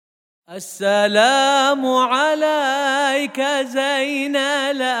السلام عليك زين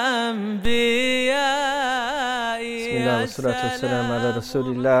الأنبياء. بسم الله والصلاة والسلام على رسول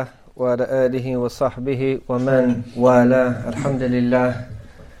الله وعلى آله وصحبه ومن والاه. Alhamdulillah,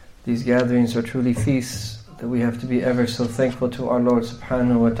 these gatherings are truly feasts that we have to be ever so thankful to our Lord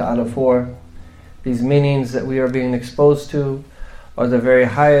subhanahu wa ta'ala for. These meanings that we are being exposed to are the very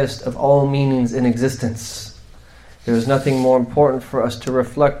highest of all meanings in existence. There is nothing more important for us to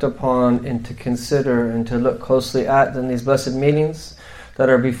reflect upon and to consider and to look closely at than these blessed meanings that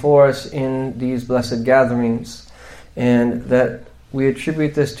are before us in these blessed gatherings. And that we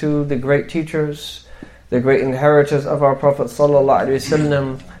attribute this to the great teachers, the great inheritors of our Prophet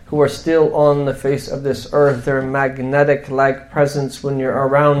ﷺ, who are still on the face of this earth. Their magnetic-like presence when you're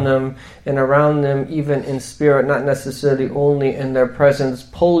around them, and around them even in spirit, not necessarily only in their presence,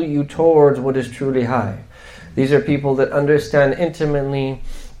 pull you towards what is truly high. These are people that understand intimately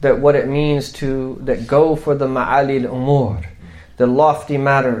that what it means that go for the ma'ali al-umur, the lofty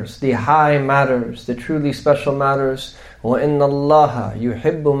matters, the high matters, the truly special matters. وَإِنَّ اللَّهَ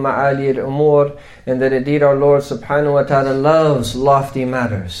يُحِبُّ مَعَالِي الْأُمُورِ, and that indeed our Lord subhanahu wa ta'ala loves lofty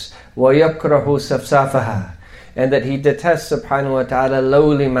matters. وَيَكْرَهُ سَفْسَافَهَا, and that He detests subhanahu wa ta'ala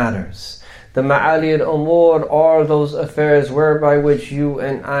lowly matters. The ma'ali al-umur are those affairs whereby which you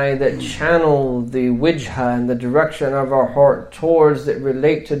and I that channel the wijha and the direction of our heart towards that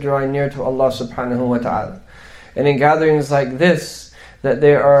relate to drawing near to Allah subhanahu wa ta'ala. And in gatherings like this, that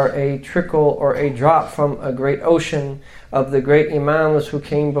they are a trickle or a drop from a great ocean of the great imams who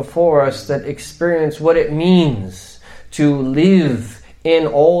came before us that experience what it means to live in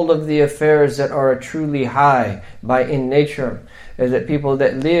all of the affairs that are truly high by in nature. Is that people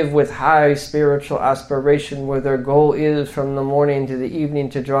that live with high spiritual aspiration, where their goal is from the morning to the evening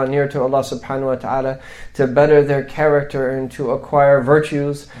to draw near to Allah subhanahu wa ta'ala, to better their character and to acquire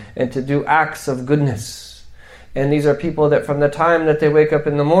virtues and to do acts of goodness. And these are people that from the time that they wake up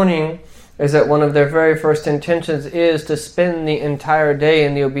in the morning, is that one of their very first intentions is to spend the entire day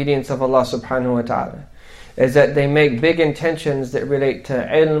in the obedience of Allah subhanahu wa ta'ala. Is that they make big intentions that relate to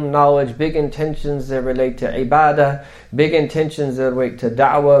ilm, knowledge, big intentions that relate to ibadah, big intentions that relate to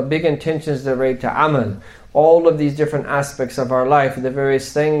da'wah, big intentions that relate to amal. All of these different aspects of our life, the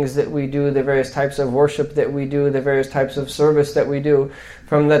various things that we do, the various types of worship that we do, the various types of service that we do,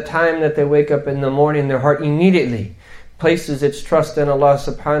 from the time that they wake up in the morning, their heart immediately places its trust in Allah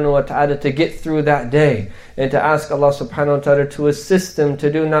subhanahu wa ta'ala to get through that day, and to ask Allah subhanahu wa ta'ala to assist them to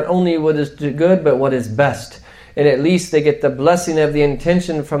do not only what is good but what is best. And at least they get the blessing of the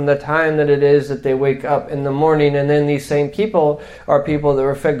intention from the time that it is that they wake up in the morning. And then these same people are people that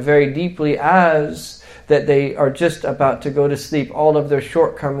reflect very deeply as that they are just about to go to sleep, all of their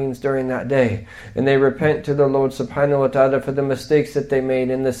shortcomings during that day. And they repent to the Lord subhanahu wa ta'ala for the mistakes that they made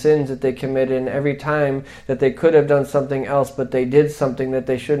and the sins that they committed, and every time that they could have done something else but they did something that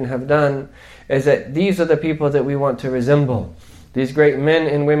they shouldn't have done. Is that these are the people that we want to resemble. These great men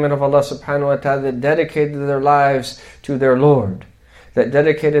and women of Allah subhanahu wa ta'ala that dedicated their lives to their Lord, that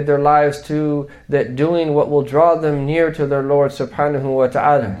dedicated their lives to that doing what will draw them near to their Lord subhanahu wa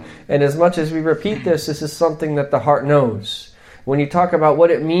ta'ala. And as much as we repeat this is something that the heart knows. When you talk about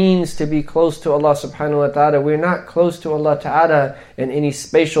what it means to be close to Allah subhanahu wa ta'ala, we're not close to Allah ta'ala in any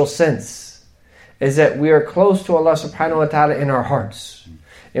spatial sense. Is that we are close to Allah subhanahu wa ta'ala in our hearts.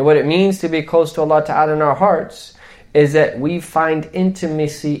 And what it means to be close to Allah ta'ala in our hearts is that we find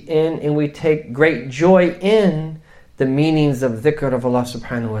intimacy in and we take great joy in the meanings of dhikr of Allah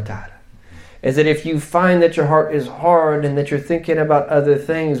subhanahu wa ta'ala. Is that if you find that your heart is hard and that you're thinking about other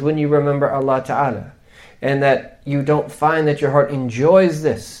things when you remember Allah ta'ala, and that you don't find that your heart enjoys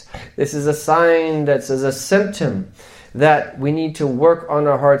this is a sign, that's as a symptom that we need to work on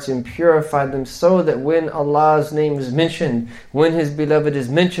our hearts and purify them, so that when Allah's name is mentioned, when His beloved is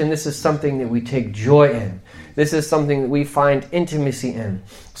mentioned, this is something that we take joy in. This is something that we find intimacy in.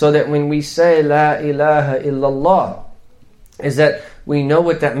 So that when we say La ilaha illallah, is that we know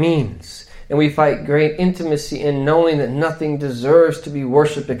what that means. And we find great intimacy in knowing that nothing deserves to be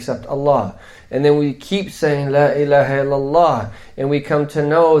worshipped except Allah. And then we keep saying La ilaha illallah, and we come to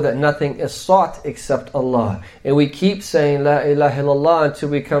know that nothing is sought except Allah. And we keep saying La ilaha illallah until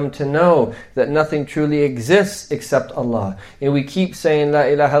we come to know that nothing truly exists except Allah. And we keep saying La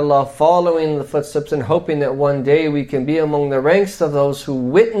ilaha illallah, following the footsteps and hoping that one day we can be among the ranks of those who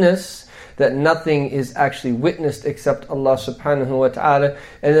witness that nothing is actually witnessed except Allah subhanahu wa ta'ala.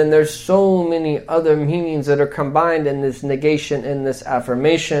 And then there's so many other meanings that are combined in this negation, in this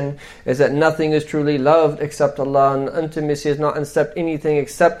affirmation, is that nothing is truly loved except Allah, and intimacy is not accept anything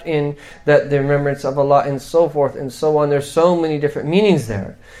except in that the remembrance of Allah, and so forth and so on. There's so many different meanings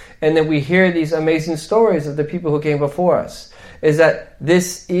there. and then we hear these amazing stories of the people who came before us, is that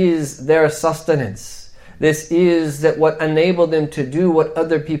this is their sustenance. This is that what enabled them to do what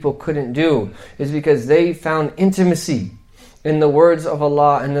other people couldn't do, is because they found intimacy in the words of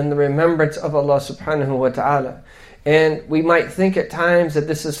Allah and in the remembrance of Allah subhanahu wa ta'ala. And we might think at times that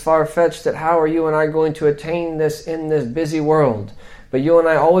this is far-fetched, that how are you and I going to attain this in this busy world? But you and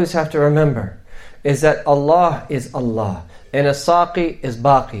I always have to remember is that Allah is Allah, and a Saqi is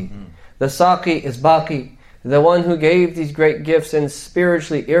Baqi. The Saqi is Baqi, the one who gave these great gifts and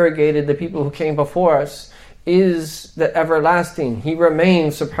spiritually irrigated the people who came before us, is the everlasting. He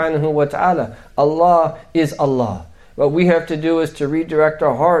remains subhanahu wa ta'ala. Allah is Allah. What we have to do is to redirect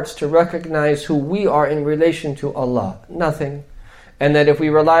our hearts to recognize who we are in relation to Allah. Nothing. And that if we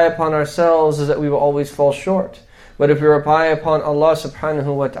rely upon ourselves, is that we will always fall short. But if we rely upon Allah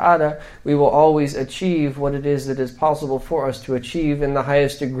subhanahu wa ta'ala, we will always achieve what it is that is possible for us to achieve in the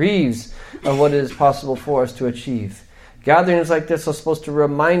highest degrees of what it is possible for us to achieve. Gatherings like this are supposed to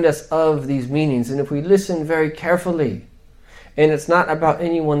remind us of these meanings. And if we listen very carefully, and it's not about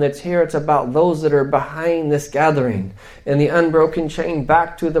anyone that's here, it's about those that are behind this gathering. And the unbroken chain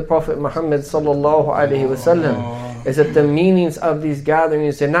back to the Prophet Muhammad sallallahu alaihi wasallam is that the meanings of these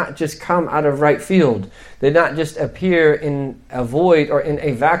gatherings did not just come out of right field. They not just appear in a void or in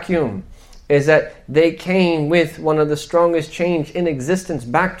a vacuum. Is that they came with one of the strongest chains in existence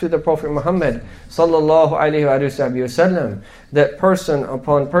back to the Prophet Muhammad sallallahu alaihi wasallam. That person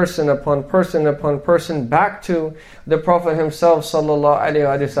upon person upon person upon person back to the Prophet himself sallallahu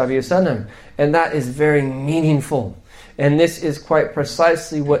alaihi wasallam. And that is very meaningful. And this is quite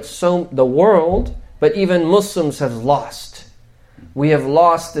precisely what the world, but even Muslims have lost. We have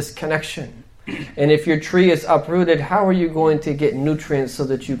lost this connection. And if your tree is uprooted, how are you going to get nutrients so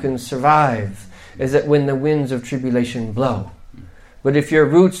that you can survive? Is that when the winds of tribulation blow? But if your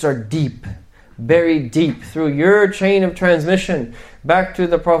roots are deep, buried deep through your chain of transmission back to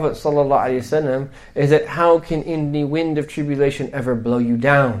the Prophet ﷺ, is that how can any wind of tribulation ever blow you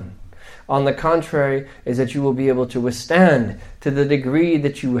down? On the contrary, is that you will be able to withstand to the degree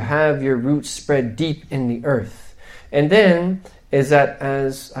that you have your roots spread deep in the earth. And then is that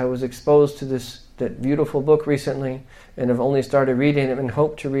as I was exposed to that beautiful book recently, and have only started reading it and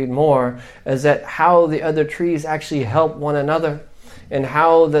hope to read more, is that how the other trees actually help one another, and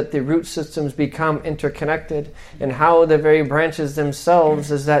how that the root systems become interconnected, and how the very branches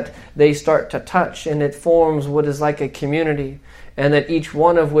themselves is that they start to touch, and it forms what is like a community. And that each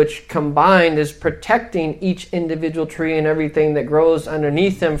one of which combined is protecting each individual tree and everything that grows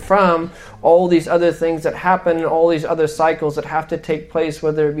underneath them from all these other things that happen and all these other cycles that have to take place,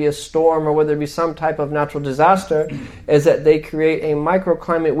 whether it be a storm or whether it be some type of natural disaster, is that they create a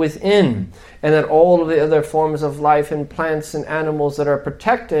microclimate within, and that all of the other forms of life and plants and animals that are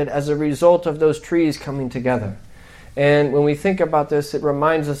protected as a result of those trees coming together. And when we think about this, it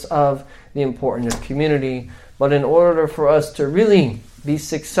reminds us of the importance of community. But in order for us to really be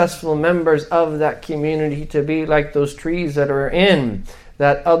successful members of that community, to be like those trees that are in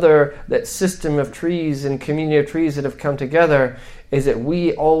that system of trees and community of trees that have come together, is that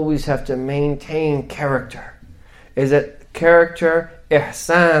we always have to maintain character. Is that character,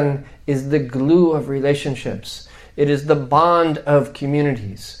 ihsan, is the glue of relationships. It is the bond of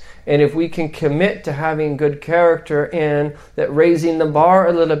communities. And if we can commit to having good character and that raising the bar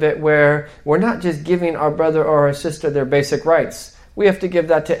a little bit, where we're not just giving our brother or our sister their basic rights. We have to give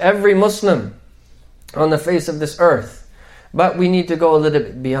that to every Muslim on the face of this earth. But we need to go a little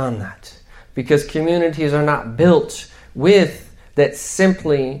bit beyond that. Because communities are not built with that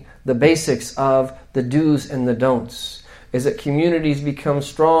simply the basics of the do's and the don'ts. Is that communities become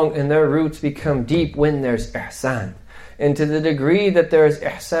strong and their roots become deep when there's ihsan. And to the degree that there is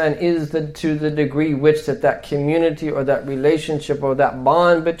ihsan is to the degree which that community or that relationship or that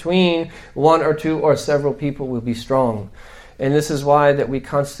bond between one or two or several people will be strong. And this is why that we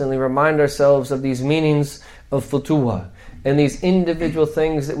constantly remind ourselves of these meanings of futuwah. And these individual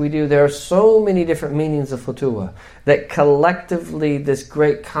things that we do, there are so many different meanings of futuwah, that collectively this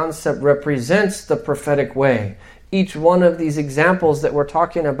great concept represents the prophetic way. Each one of these examples that we're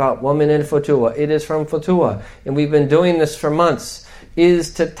talking about, woman in futuwah, it is from futuwah, and we've been doing this for months,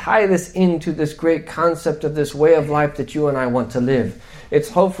 is to tie this into this great concept of this way of life that you and I want to live. It's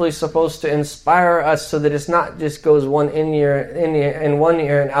hopefully supposed to inspire us so that it's not just goes one in one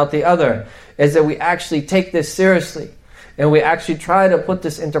ear and out the other, is that we actually take this seriously, and we actually try to put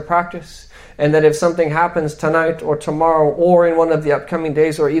this into practice. And that if something happens tonight or tomorrow or in one of the upcoming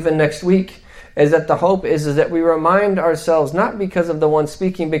days or even next week, is that the hope is that we remind ourselves, not because of the one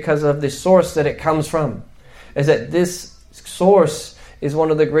speaking, because of the source that it comes from. Is that this source is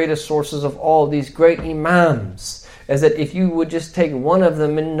one of the greatest sources of all these great imams. Is that if you would just take one of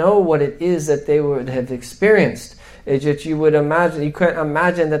them and know what it is that they would have experienced, is that you couldn't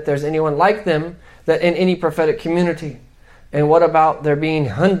imagine that there's anyone like them that in any prophetic community. And what about there being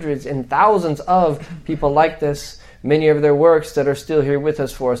hundreds and thousands of people like this, many of their works that are still here with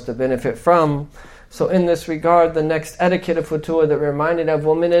us for us to benefit from. So in this regard, the next etiquette of futuwah that we're reminded of,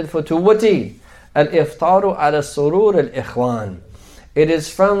 وَمِنَ الْفُتُوَّةِ الْإِفْطَارُ عَلَى السُّرُورِ الْإِخْوَانِ. It is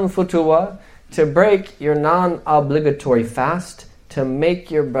from futuwah to break your non-obligatory fast to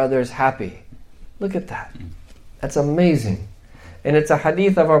make your brothers happy. Look at that. That's amazing. And it's a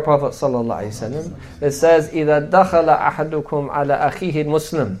hadith of our Prophet ﷺ that says, إِذَا دَخَلَ أَحَدُكُمْ عَلَى أَخِيهِ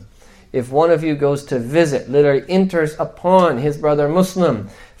الْمُسْلِمِ. If one of you goes to visit, literally enters upon his brother Muslim,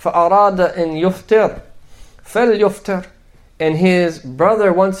 فَأَرَادَ أَن يُفْتِرْ فَلْيُفْتِرْ. And his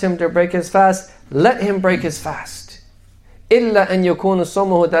brother wants him to break his fast, let him break his fast. إِلَّا أَن يَكُونُ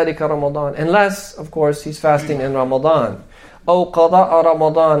صَوْمُهُ ذَلِكَ رَمَضَانَ. Unless, of course, he's fasting in Ramadan. أو قضاء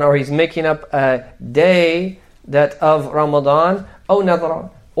Ramadan, or he's making up a day that of Ramadan. أو نذرا,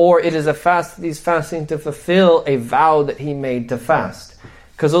 or it is a fast that he's fasting to fulfill a vow that he made to fast.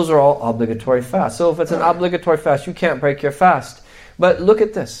 Because those are all obligatory fasts. So if it's an obligatory fast, you can't break your fast. But look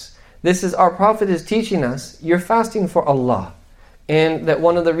at this. This is, our Prophet is teaching us, you're fasting for Allah. And that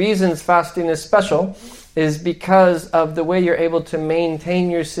one of the reasons fasting is special is because of the way you're able to maintain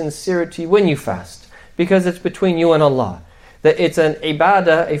your sincerity when you fast. Because it's between you and Allah. That it's an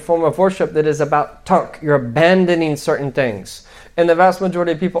ibadah, a form of worship that is about tark. You're abandoning certain things. And the vast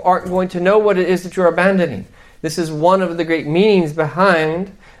majority of people aren't going to know what it is that you're abandoning. This is one of the great meanings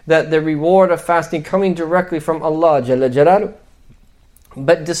behind that the reward of fasting coming directly from Allah Jalla Jalaluh.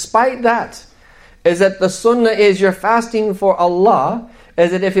 But despite that, is that the sunnah is you're fasting for Allah,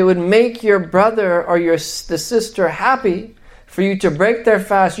 is that if it would make your brother or the sister happy, for you to break their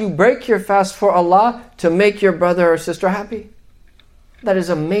fast, you break your fast for Allah to make your brother or sister happy. That is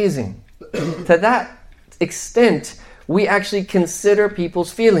amazing. To that extent, we actually consider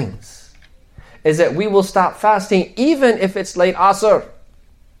people's feelings. Is that we will stop fasting even if it's late Asr.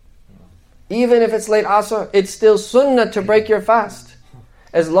 Even if it's late Asr, it's still sunnah to break your fast.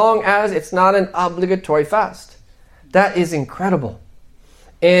 As long as it's not an obligatory fast. That is incredible.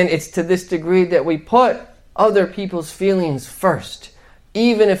 And it's to this degree that we put other people's feelings first.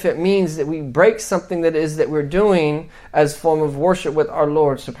 Even if it means that we break something that we're doing as form of worship with our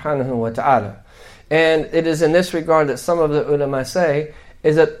Lord subhanahu wa ta'ala. And it is in this regard that some of the ulama say,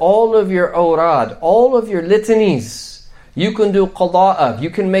 is that all of your awrad, all of your litanies, you can do qada of,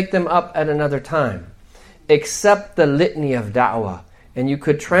 you can make them up at another time. Except the litany of da'wah. And you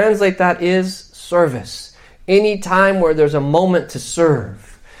could translate that is service. Any time where there's a moment to serve.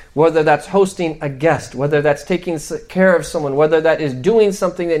 Whether that's hosting a guest, whether that's taking care of someone, whether that is doing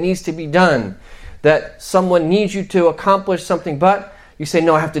something that needs to be done, that someone needs you to accomplish something, but you say,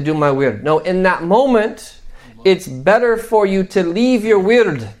 no, I have to do my wird. No, in that moment, it's better for you to leave your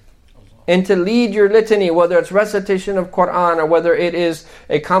wird and to lead your litany, whether it's recitation of Quran or whether it is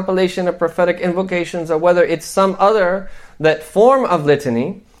a compilation of prophetic invocations or whether it's some other that form of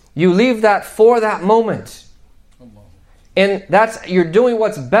litany. You leave that for that moment. And you're doing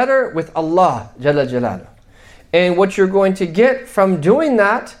what's better with Allah Jalla Jalaluh. And what you're going to get from doing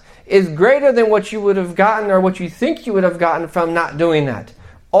that is greater than what you would have gotten or what you think you would have gotten from not doing that.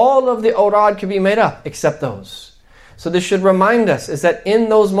 All of the awrad can be made up except those. So this should remind us is that in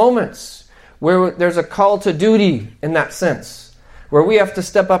those moments where there's a call to duty in that sense, where we have to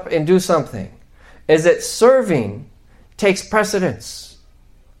step up and do something, is that serving takes precedence.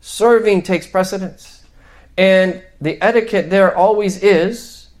 Serving takes precedence. And the etiquette there always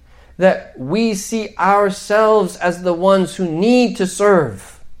is that we see ourselves as the ones who need to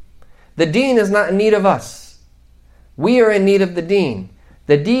serve. The deen is not in need of us. We are in need of the deen.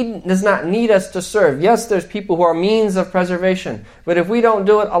 The deen does not need us to serve. Yes, there's people who are means of preservation. But if we don't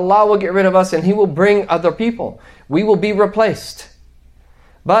do it, Allah will get rid of us and He will bring other people. We will be replaced.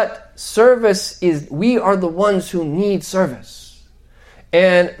 But service is, we are the ones who need service.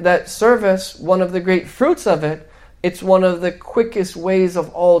 And that service, one of the great fruits of it, it's one of the quickest ways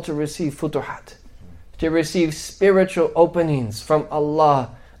of all to receive futuhat. To receive spiritual openings from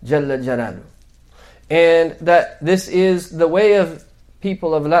Allah Jalla Jalaluh. And that this is the way of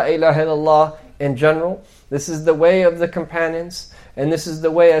people of La ilaha illallah in general. This is the way of the companions. And this is the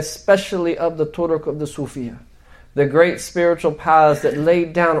way especially of the turuq of the Sufiya. The great spiritual paths that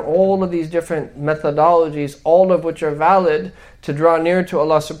laid down all of these different methodologies, all of which are valid to draw near to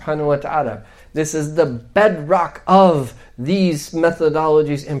Allah subhanahu wa ta'ala. This is the bedrock of these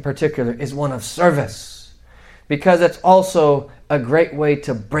methodologies in particular, is one of service. Because it's also a great way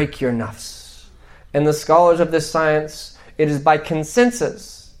to break your nafs. And the scholars of this science, it is by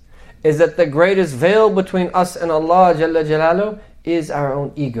consensus, is that the greatest veil between us and Allah Jalla Jalaluhu is our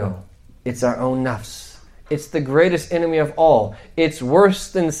own ego. It's our own nafs. It's the greatest enemy of all. It's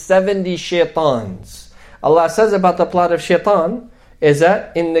worse than 70 shaitans. Allah says about the plot of shaitan is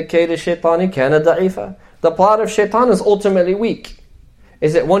that in the kayd shaitani kana da'ifa. The plot of shaitan is ultimately weak.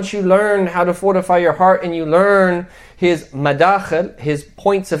 Is that once you learn how to fortify your heart and you learn his madakhil, his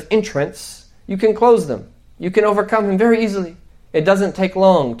points of entrance, you can close them. You can overcome him very easily. It doesn't take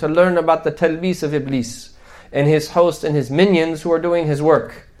long to learn about the talbis of Iblis and his host and his minions who are doing his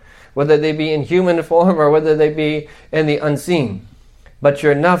work, whether they be in human form or whether they be in the unseen. But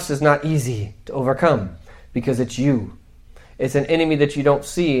your nafs is not easy to overcome because it's you. It's an enemy that you don't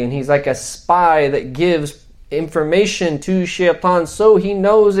see, and he's like a spy that gives information to shaitan so he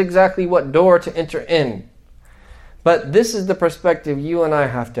knows exactly what door to enter in. But this is the perspective you and I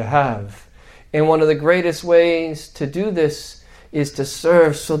have to have. And one of the greatest ways to do this is to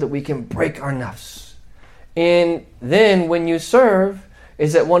serve so that we can break our nafs. And then when you serve,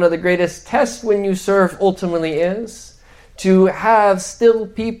 is that one of the greatest tests when you serve ultimately is to have still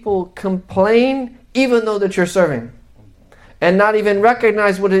people complain even though that you're serving and not even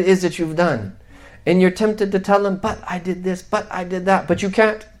recognize what it is that you've done. And you're tempted to tell them, but I did this, but I did that. But you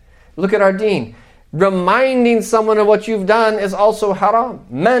can't. Look at our deen. Reminding someone of what you've done is also haram.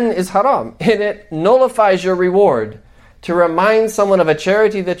 Men is haram. And it nullifies your reward to remind someone of a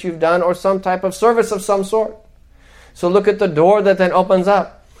charity that you've done or some type of service of some sort. So look at the door that then opens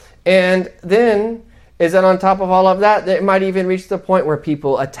up. And then, is that on top of all of that, it might even reach the point where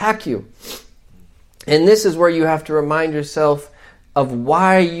people attack you. And this is where you have to remind yourself of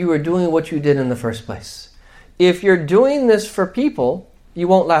why you are doing what you did in the first place. If you're doing this for people, you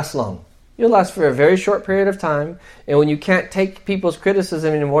won't last long. You'll last for a very short period of time, and when you can't take people's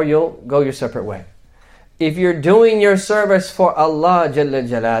criticism anymore, you'll go your separate way. If you're doing your service for Allah Jalla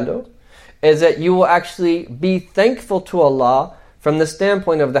Jalaluhu, is that you will actually be thankful to Allah from the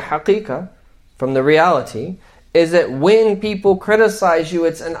standpoint of the haqiqah, from the reality, is that when people criticize you,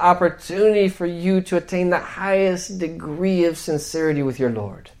 it's an opportunity for you to attain the highest degree of sincerity with your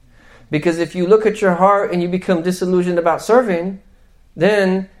Lord. Because if you look at your heart and you become disillusioned about serving,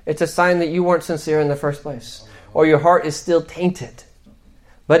 then it's a sign that you weren't sincere in the first place, or your heart is still tainted.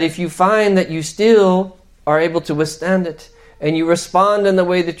 But if you find that you still are able to withstand it, and you respond in the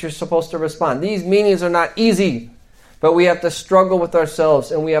way that you're supposed to respond, these meanings are not easy. But we have to struggle with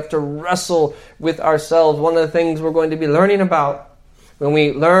ourselves and we have to wrestle with ourselves. One of the things we're going to be learning about when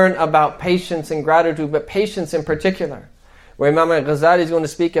we learn about patience and gratitude, but patience in particular, where Imam al-Ghazali is going to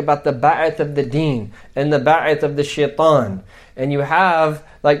speak about the ba'ath of the deen and the ba'ath of the shaitan. And you have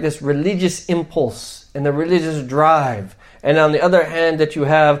like this religious impulse and the religious drive. And on the other hand that you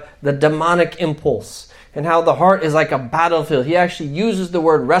have the demonic impulse and how the heart is like a battlefield. He actually uses the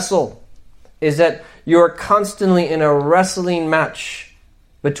word wrestle. Is that you're constantly in a wrestling match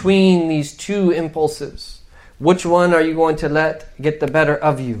between these two impulses. Which one are you going to let get the better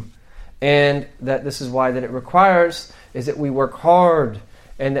of you? And that this is why that it requires is that we work hard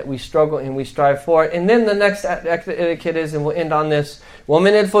and that we struggle and we strive for it. And then the next etiquette is, and we'll end on this,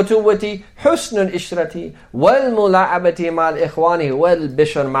 وَمِنَ الْفُتُوَّةِ حُسْنُ الْإِشْرَةِ وَالْمُلَاعَبَةِ مَعَ الْإِخْوَانِ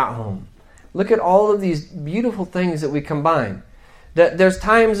وَالْبِشْرِ مَعْهُمْ. Look at all of these beautiful things that we combine. That there's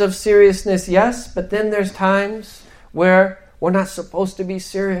times of seriousness, yes, but then there's times where we're not supposed to be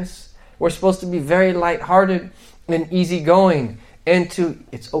serious. We're supposed to be very lighthearted and easygoing. And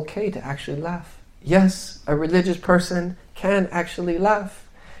it's okay to actually laugh. Yes, a religious person can actually laugh.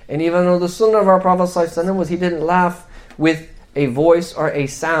 And even though the sunnah of our Prophet ﷺ was he didn't laugh with a voice or a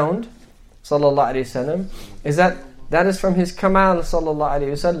sound, sallallahu alaihi wasallam, is that is from his kamal, sallallahu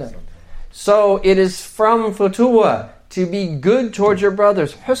alaihi wasallam. So it is from futuwa to be good towards your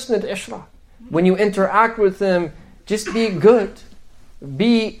brothers. Husn al-ishra. When you interact with them, just be good.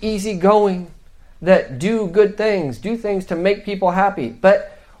 Be easygoing. That do good things. Do things to make people happy.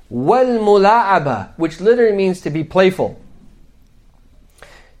 But wal-mula'aba, which literally means to be playful.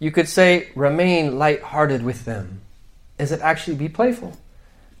 You could say, remain light-hearted with them. Is it actually be playful?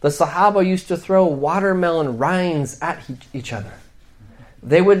 The Sahaba used to throw watermelon rinds at each other.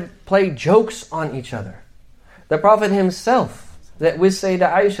 They would play jokes on each other. The Prophet himself, that with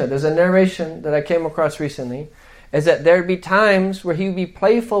Sayyidah Aisha, there's a narration that I came across recently, is that there'd be times where he would be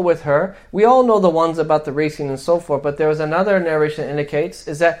playful with her. We all know the ones about the racing and so forth, but there was another narration that indicates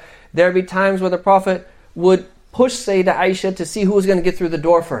is that there'd be times where the Prophet would push Sayyidah Aisha to see who was going to get through the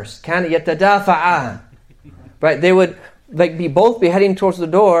door first. كَانَ يَتَدَافَعَانِ. Right? They would like both be heading towards the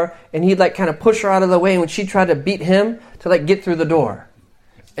door, and he'd like kind of push her out of the way, and when she tried to beat him to like get through the door.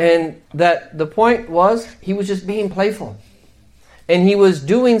 And that the point was, he was just being playful. And he was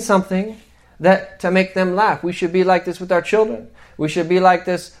doing something that to make them laugh. We should be like this with our children. We should be like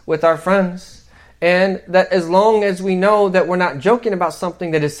this with our friends. And that as long as we know that we're not joking about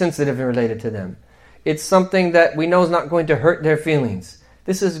something that is sensitive and related to them, it's something that we know is not going to hurt their feelings.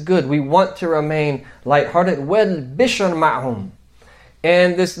 This is good. We want to remain lighthearted. Well, bishran ma'hum.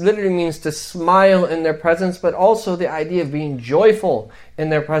 And this literally means to smile in their presence, but also the idea of being joyful in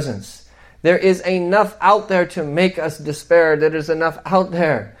their presence. There is enough out there to make us despair. There is enough out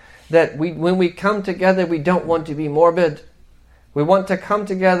there that when we come together, we don't want to be morbid. We want to come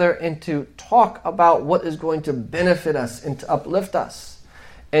together and to talk about what is going to benefit us and to uplift us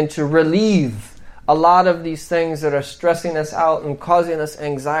and to relieve a lot of these things that are stressing us out and causing us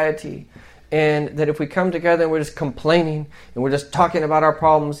anxiety. And that if we come together and we're just complaining and we're just talking about our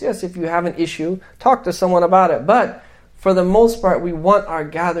problems, yes, if you have an issue, talk to someone about it. But for the most part, we want our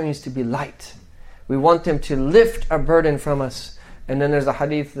gatherings to be light. We want them to lift a burden from us. And then there's a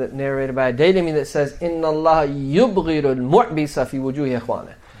hadith that narrated by Daylami that says, "Inna Allah yubghirul mu'bisa fi wujuhi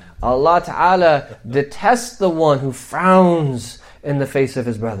ikhwana." Allah Ta'ala detests the one who frowns in the face of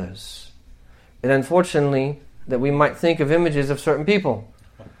his brothers. And unfortunately, that we might think of images of certain people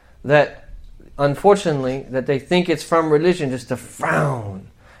that unfortunately, that they think it's from religion just to frown.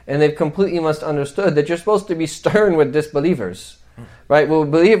 And they've completely misunderstood that you're supposed to be stern with disbelievers. Right? Well,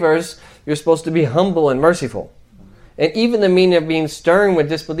 with believers, you're supposed to be humble and merciful. And even the meaning of being stern with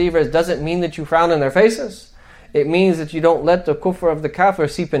disbelievers doesn't mean that you frown in their faces. It means that you don't let the kufr of the kafir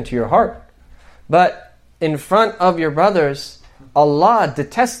seep into your heart. But in front of your brothers, Allah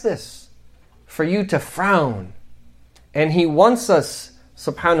detests this, for you to frown. And He wants us,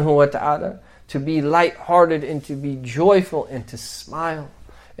 subhanahu wa ta'ala, to be light-hearted and to be joyful and to smile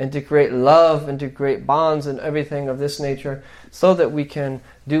and to create love and to create bonds and everything of this nature so that we can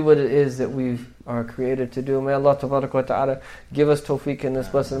do what it is that we are created to do. May Allah tabarak wa ta'ala give us tawfiq in this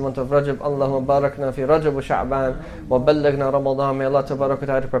blessed month of Rajab. Allahumma barakna fi Rajab wa Sha'ban wa ballagna Ramadan. May Allah tabarak wa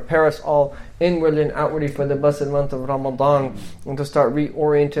ta'ala prepare us all inwardly and outwardly for the blessed month of Ramadan and to start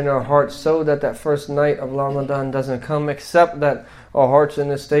reorienting our hearts so that that first night of Ramadan doesn't come, except that our hearts in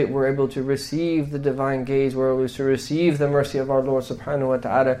this state we're able to receive the divine gaze, we're able to receive the mercy of our Lord subhanahu wa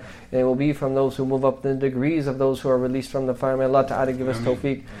ta'ala, and it will be from those who move up the degrees of those who are released from the fire. May Allah ta'ala give us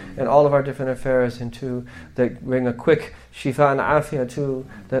tawfiq in all of our different affairs, and to that bring a quick shifa and afiyah to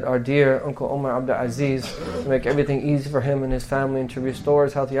that our dear Uncle Omar Abdul Aziz, to make everything easy for him and his family, and to restore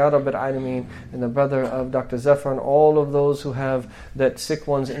his health, Ya Rabbil Alameen, and the brother of Dr. Zafar, and all of those who have that sick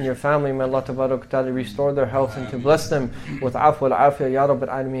ones in your family. May Allah ta'ala restore their health and to bless them with afwa al-afiyah, Ya Rabbil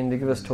Alameen, to give us